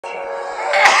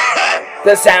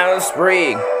The sound of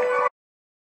spring.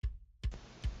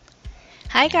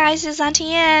 Hi guys, it's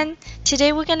Auntie Anne.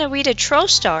 Today we're going to read a troll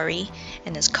story,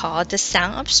 and it's called The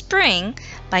Sound of Spring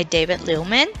by David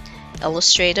Lewman,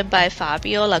 illustrated by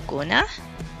Fabio Laguna.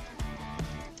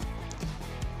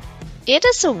 It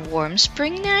is a warm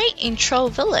spring night in Troll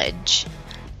Village.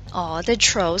 All the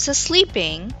trolls are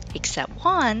sleeping except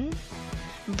one.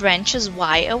 Branch is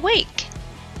wide awake.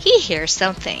 He hears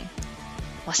something.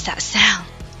 What's that sound?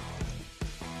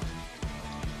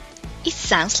 It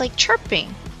sounds like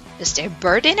chirping. Is there a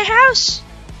bird in the house?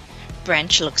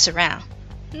 Branch looks around.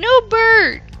 No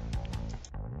bird!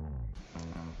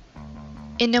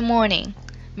 In the morning,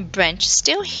 Branch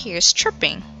still hears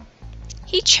chirping.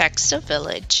 He checks the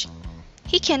village.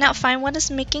 He cannot find what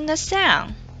is making the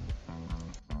sound.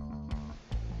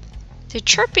 The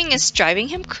chirping is driving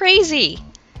him crazy.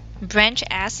 Branch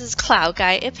asks Cloud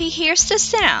Guy if he hears the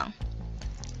sound.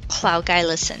 Cloud Guy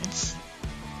listens.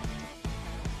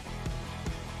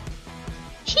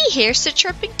 He hears the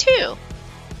chirping too.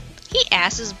 He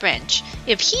asks Branch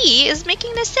if he is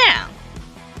making the sound.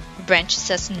 Branch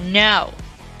says no.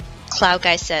 Cloud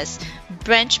Guy says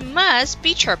Branch must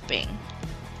be chirping.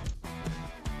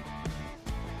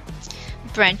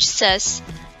 Branch says,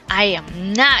 I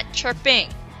am not chirping.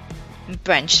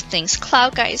 Branch thinks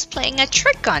Cloud Guy is playing a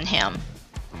trick on him.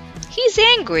 He's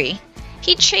angry.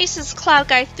 He chases Cloud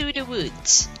Guy through the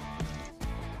woods.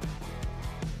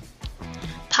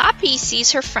 Poppy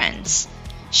sees her friends.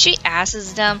 She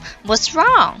asks them what's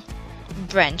wrong.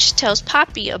 Branch tells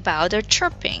Poppy about their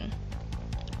chirping.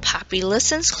 Poppy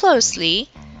listens closely.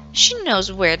 She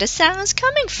knows where the sound is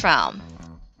coming from.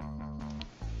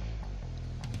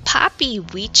 Poppy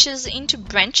reaches into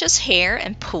Branch's hair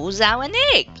and pulls out an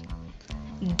egg.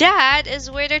 That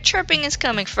is where the chirping is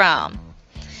coming from.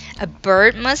 A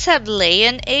bird must have laid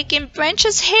an egg in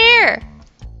Branch's hair.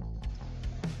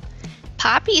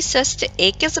 Poppy says the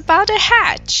egg is about to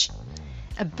hatch.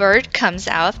 A bird comes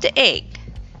out of the egg.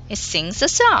 It sings a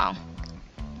song.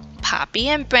 Poppy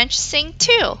and Branch sing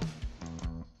too.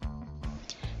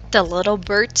 The little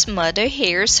bird's mother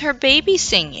hears her baby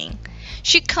singing.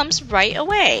 She comes right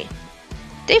away.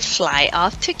 They fly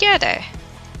off together.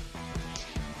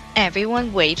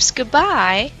 Everyone waves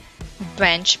goodbye.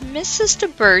 Branch misses the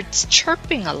birds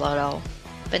chirping a little,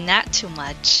 but not too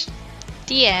much.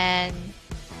 The end.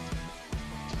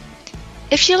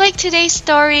 If you like today's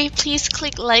story, please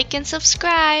click like and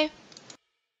subscribe.